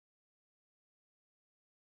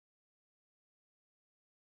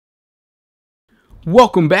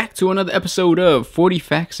Welcome back to another episode of 40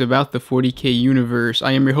 Facts About the 40k Universe.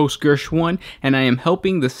 I am your host Gersh1, and I am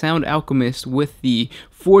helping the Sound Alchemist with the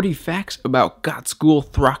 40 Facts About Ghazghkull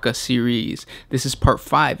Thraka series. This is part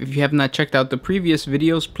 5. If you have not checked out the previous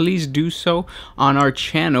videos, please do so on our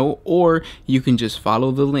channel, or you can just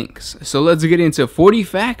follow the links. So let's get into 40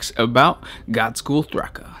 Facts About Ghazghkull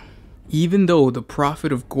Thraka. Even though the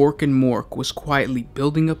Prophet of Gork and Mork was quietly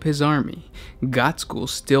building up his army, Ghazghkull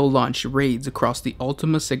still launched raids across the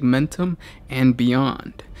Ultima Segmentum and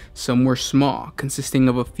beyond. Some were small, consisting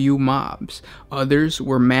of a few mobs. Others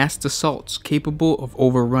were massed assaults capable of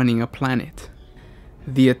overrunning a planet.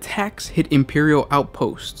 The attacks hit Imperial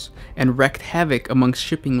outposts and wreaked havoc amongst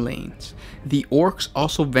shipping lanes. The orcs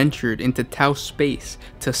also ventured into Tau space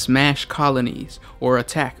to smash colonies or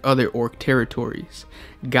attack other orc territories.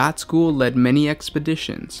 Ghazghkull led many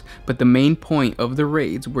expeditions, but the main point of the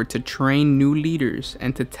raids were to train new leaders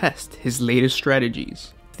and to test his latest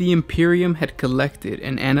strategies. If the Imperium had collected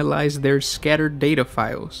and analyzed their scattered data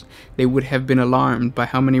files, they would have been alarmed by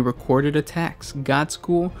how many recorded attacks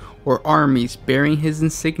Ghazghkull or armies bearing his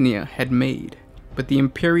insignia had made. But the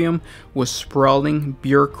Imperium was sprawling,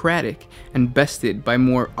 bureaucratic, and bested by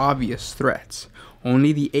more obvious threats.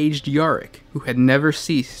 Only the aged Yarick, who had never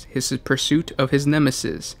ceased his pursuit of his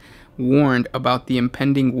nemesis, warned about the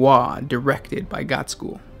impending war directed by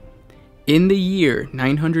Ghazghkull. In the year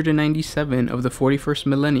 997 of the 41st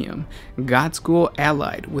millennium, Ghazghkull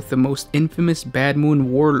allied with the most infamous Bad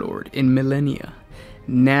Moon warlord in millennia,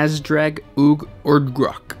 Nazdrag Ug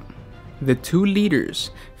Urdgrok. The two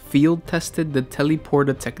leaders field-tested the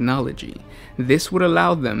teleporter technology. This would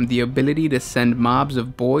allow them the ability to send mobs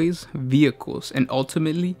of boys, vehicles, and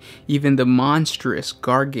ultimately even the monstrous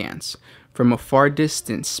Gargants from a far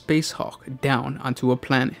distant Spacehawk down onto a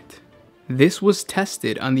planet. This was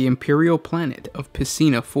tested on the Imperial planet of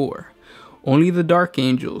Piscina 4. Only the Dark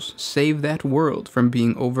Angels saved that world from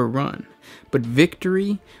being overrun, but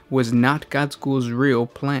victory was not Ghazghkull's real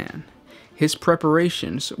plan. His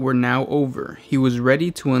preparations were now over. He was ready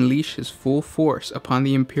to unleash his full force upon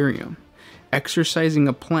the Imperium, exercising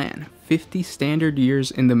a plan 50 standard years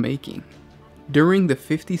in the making. During the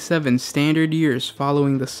 57 standard years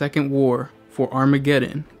following the Second War for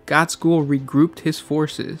Armageddon, Ghazghkull regrouped his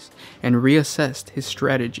forces and reassessed his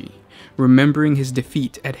strategy, remembering his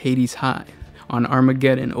defeat at Hades' Hive on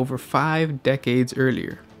Armageddon over 5 decades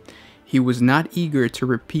earlier. He was not eager to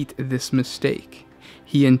repeat this mistake.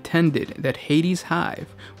 He intended that Hades'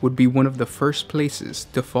 Hive would be one of the first places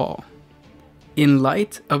to fall. In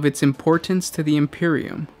light of its importance to the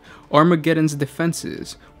Imperium, Armageddon's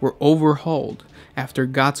defenses were overhauled after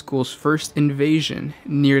Ghazghkull's first invasion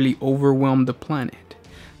nearly overwhelmed the planet.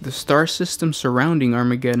 The star systems surrounding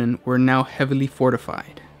Armageddon were now heavily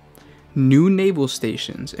fortified. New naval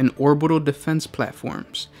stations and orbital defense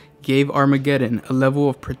platforms gave Armageddon a level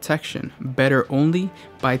of protection better only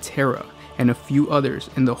by Terra and a few others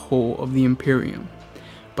in the whole of the Imperium.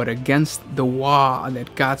 But against the Wa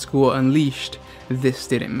that Ghazghkull unleashed, this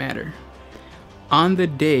didn't matter. On the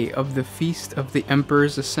day of the Feast of the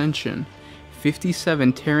Emperor's Ascension,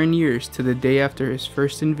 57 Terran years to the day after his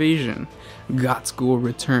first invasion, Ghazghkull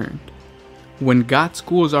returned. When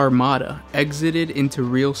Ghazghkull's armada exited into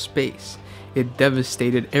real space, it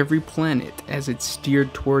devastated every planet as it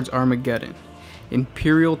steered towards Armageddon.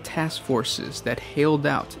 Imperial task forces that hailed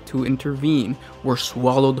out to intervene were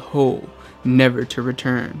swallowed whole, never to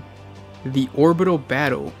return. The orbital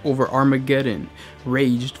battle over Armageddon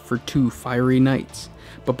raged for 2 fiery nights,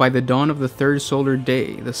 but by the dawn of the 3rd solar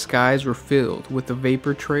day, the skies were filled with the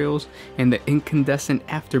vapor trails and the incandescent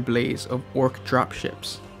afterblaze of orc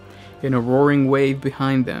dropships. In a roaring wave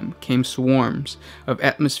behind them came swarms of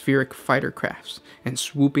atmospheric fighter crafts and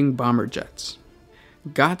swooping bomber jets.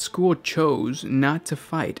 Ghazghkull chose not to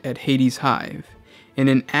fight at Hades' Hive. In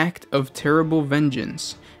an act of terrible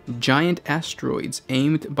vengeance, giant asteroids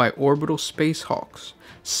aimed by orbital spacehawks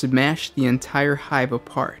smashed the entire hive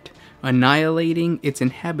apart, annihilating its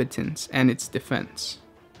inhabitants and its defense.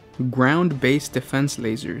 Ground-based defense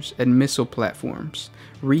lasers and missile platforms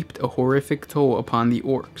reaped a horrific toll upon the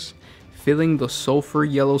orcs, filling the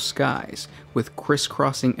sulfur-yellow skies with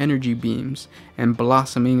crisscrossing energy beams and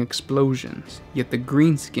blossoming explosions, yet the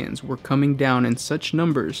greenskins were coming down in such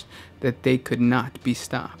numbers that they could not be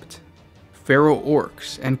stopped. Feral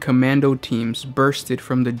orcs and commando teams bursted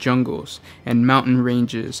from the jungles and mountain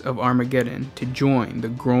ranges of Armageddon to join the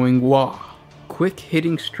growing Wa.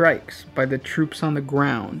 Quick-hitting strikes by the troops on the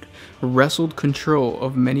ground wrestled control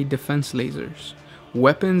of many defense lasers,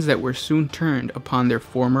 weapons that were soon turned upon their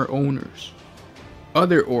former owners.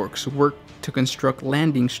 Other orcs worked to construct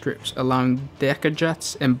landing strips, allowing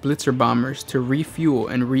Dakajets and Blitzer bombers to refuel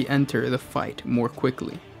and re-enter the fight more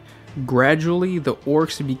quickly. Gradually, the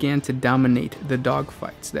orcs began to dominate the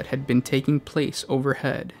dogfights that had been taking place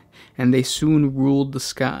overhead, and they soon ruled the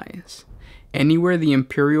skies. Anywhere the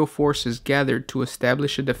Imperial forces gathered to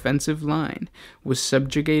establish a defensive line was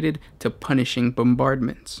subjugated to punishing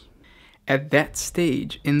bombardments. At that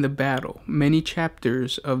stage in the battle, many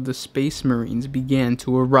chapters of the Space Marines began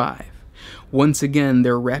to arrive. Once again,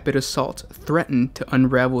 their rapid assault threatened to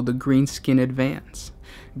unravel the Greenskin advance.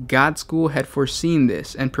 Ghazghkull had foreseen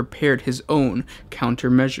this and prepared his own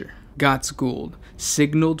countermeasure. Ghazghkull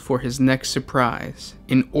signaled for his next surprise.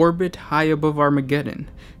 In orbit high above Armageddon,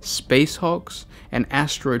 space hulks and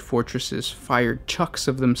asteroid fortresses fired chunks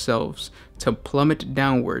of themselves to plummet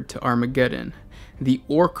downward to Armageddon. The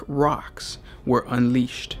Orc Rocks were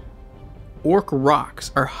unleashed. Orc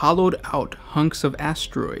Rocks are hollowed out hunks of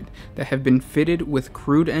asteroid that have been fitted with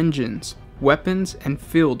crude engines, weapons, and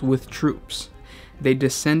filled with troops. They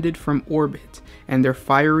descended from orbit, and their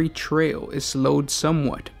fiery trail is slowed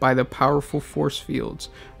somewhat by the powerful force fields,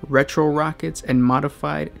 retro rockets, and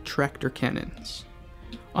modified tractor cannons.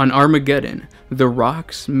 On Armageddon, the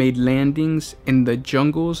rocks made landings in the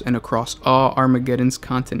jungles and across all Armageddon's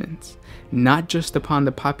continents, not just upon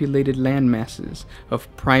the populated landmasses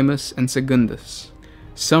of Primus and Secundus.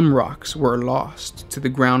 Some rocks were lost to the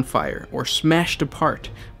ground fire or smashed apart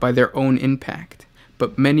by their own impact,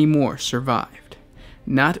 but many more survived.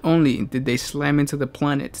 Not only did they slam into the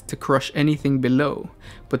planet to crush anything below,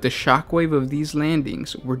 but the shockwave of these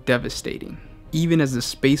landings were devastating. Even as the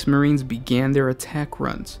Space Marines began their attack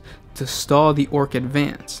runs to stall the Orc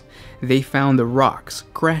advance, they found the rocks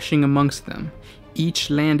crashing amongst them. Each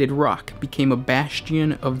landed rock became a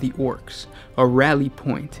bastion of the Orcs, a rally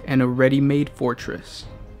point, and a ready-made fortress.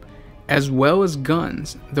 As well as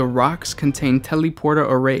guns, the rocks contained teleporter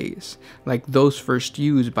arrays, like those first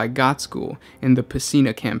used by Ghazghkull in the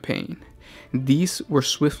Piscina campaign. These were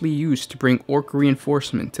swiftly used to bring Orc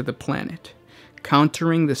reinforcement to the planet,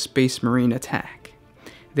 countering the Space Marine attack.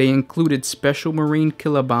 They included special Marine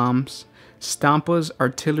kilobombs, Stampas,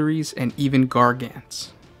 artilleries, and even Gargants.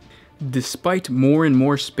 Despite more and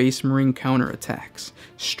more Space Marine counterattacks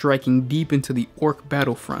striking deep into the Orc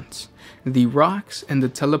battlefronts, the rocks and the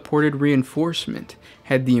teleported reinforcement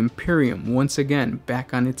had the Imperium once again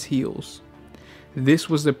back on its heels. This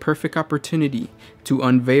was the perfect opportunity to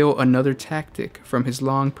unveil another tactic from his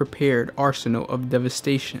long-prepared arsenal of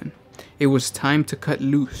devastation. It was time to cut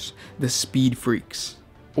loose the speed freaks.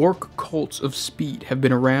 Orc cults of speed have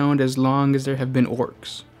been around as long as there have been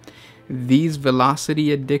orcs. These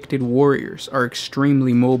velocity-addicted warriors are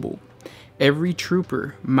extremely mobile. Every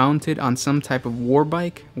trooper mounted on some type of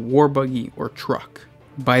warbike, warbuggy, or truck.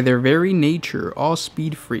 By their very nature, all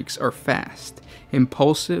speed freaks are fast,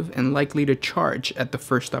 impulsive, and likely to charge at the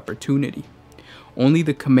first opportunity. Only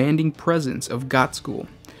the commanding presence of Ghazghkull,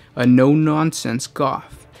 a no-nonsense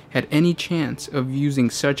Goth, had any chance of using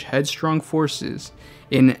such headstrong forces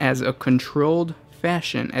in as a controlled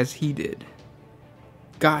fashion as he did.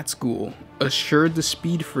 Ghazghkull assured the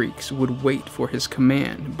speed freaks would wait for his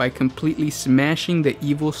command by completely smashing the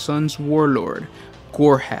evil sun's warlord,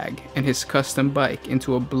 Gorhag, and his custom bike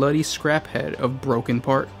into a bloody scraphead of broken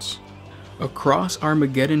parts. Across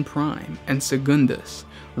Armageddon Prime and Secundus,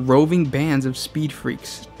 roving bands of speed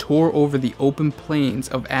freaks tore over the open plains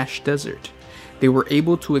of Ash Desert. They were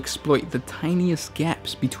able to exploit the tiniest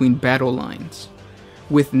gaps between battle lines.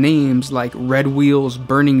 With names like Red Wheels,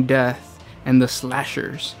 Burning Death, and the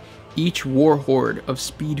Slashers, each war horde of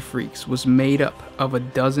speed freaks was made up of a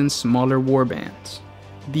dozen smaller warbands.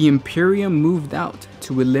 The Imperium moved out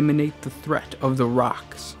to eliminate the threat of the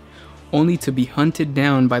rocks, only to be hunted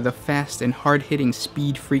down by the fast and hard-hitting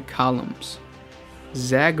speed freak columns.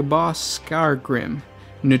 Zagboss Skargrim,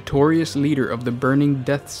 notorious leader of the Burning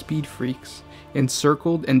Death speed freaks,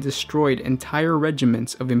 encircled and destroyed entire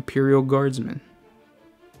regiments of Imperial Guardsmen.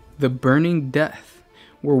 The Burning Death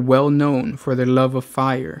were well known for their love of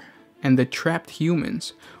fire, and the trapped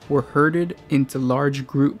humans were herded into large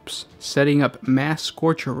groups, setting up mass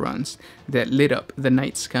scorcher runs that lit up the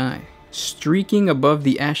night sky. Streaking above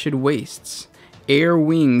the acid wastes, air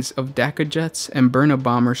wings of Dakajets and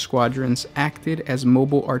Burnabomber squadrons acted as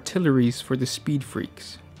mobile artilleries for the speed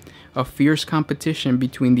freaks. A fierce competition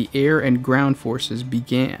between the air and ground forces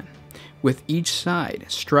began, with each side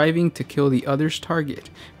striving to kill the other's target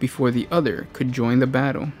before the other could join the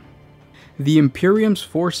battle. The Imperium's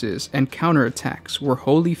forces and counterattacks were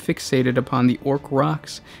wholly fixated upon the Orc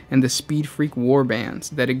Rocks and the speed freak warbands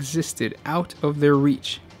that existed out of their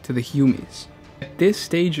reach to the Humies. At this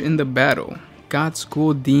stage in the battle,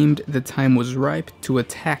 Ghazghkull deemed the time was ripe to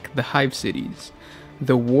attack the hive cities.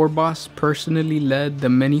 The war boss personally led the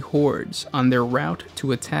many hordes on their route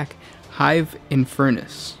to attack Hive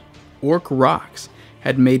Infernus. Orc rocks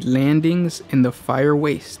had made landings in the fire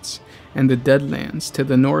wastes and the deadlands to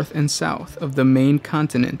the north and south of the main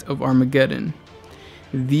continent of Armageddon.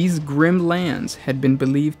 These grim lands had been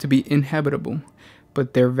believed to be inhabitable,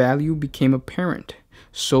 but their value became apparent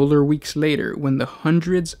solar weeks later when the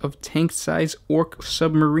hundreds of tank-sized orc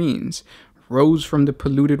submarines rose from the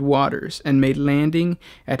polluted waters and made landing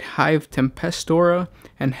at Hive Tempestora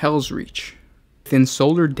and Hell's Reach. Within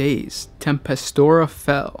solar days, Tempestora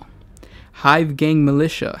fell. Hive Gang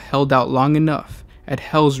militia held out long enough at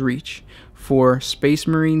Hell's Reach for Space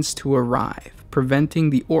Marines to arrive, preventing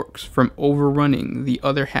the orcs from overrunning the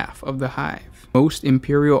other half of the Hive. Most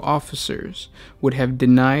Imperial officers would have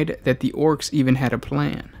denied that the orcs even had a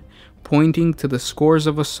plan, pointing to the scores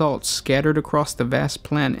of assaults scattered across the vast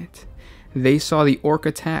planet. They saw the orc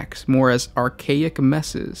attacks more as archaic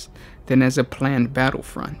messes than as a planned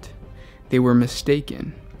battlefront. They were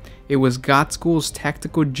mistaken. It was Ghazghkull's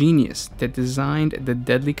tactical genius that designed the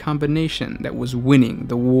deadly combination that was winning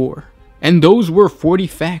the war. And those were 40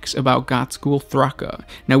 facts about Ghazghkull Thraka.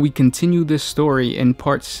 Now we continue this story in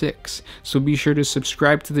part 6, so be sure to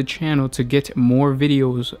subscribe to the channel to get more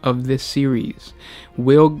videos of this series.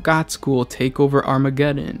 Will Ghazghkull take over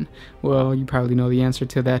Armageddon? Well, you probably know the answer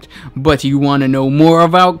to that, but you want to know more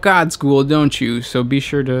about Ghazghkull, don't you? So be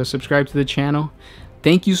sure to subscribe to the channel.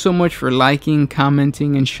 Thank you so much for liking,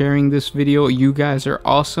 commenting, and sharing this video. You guys are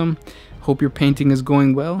awesome. Hope your painting is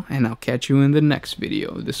going well, and I'll catch you in the next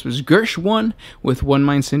video. This was Gersh1 with One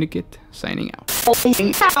Mind Syndicate, signing out.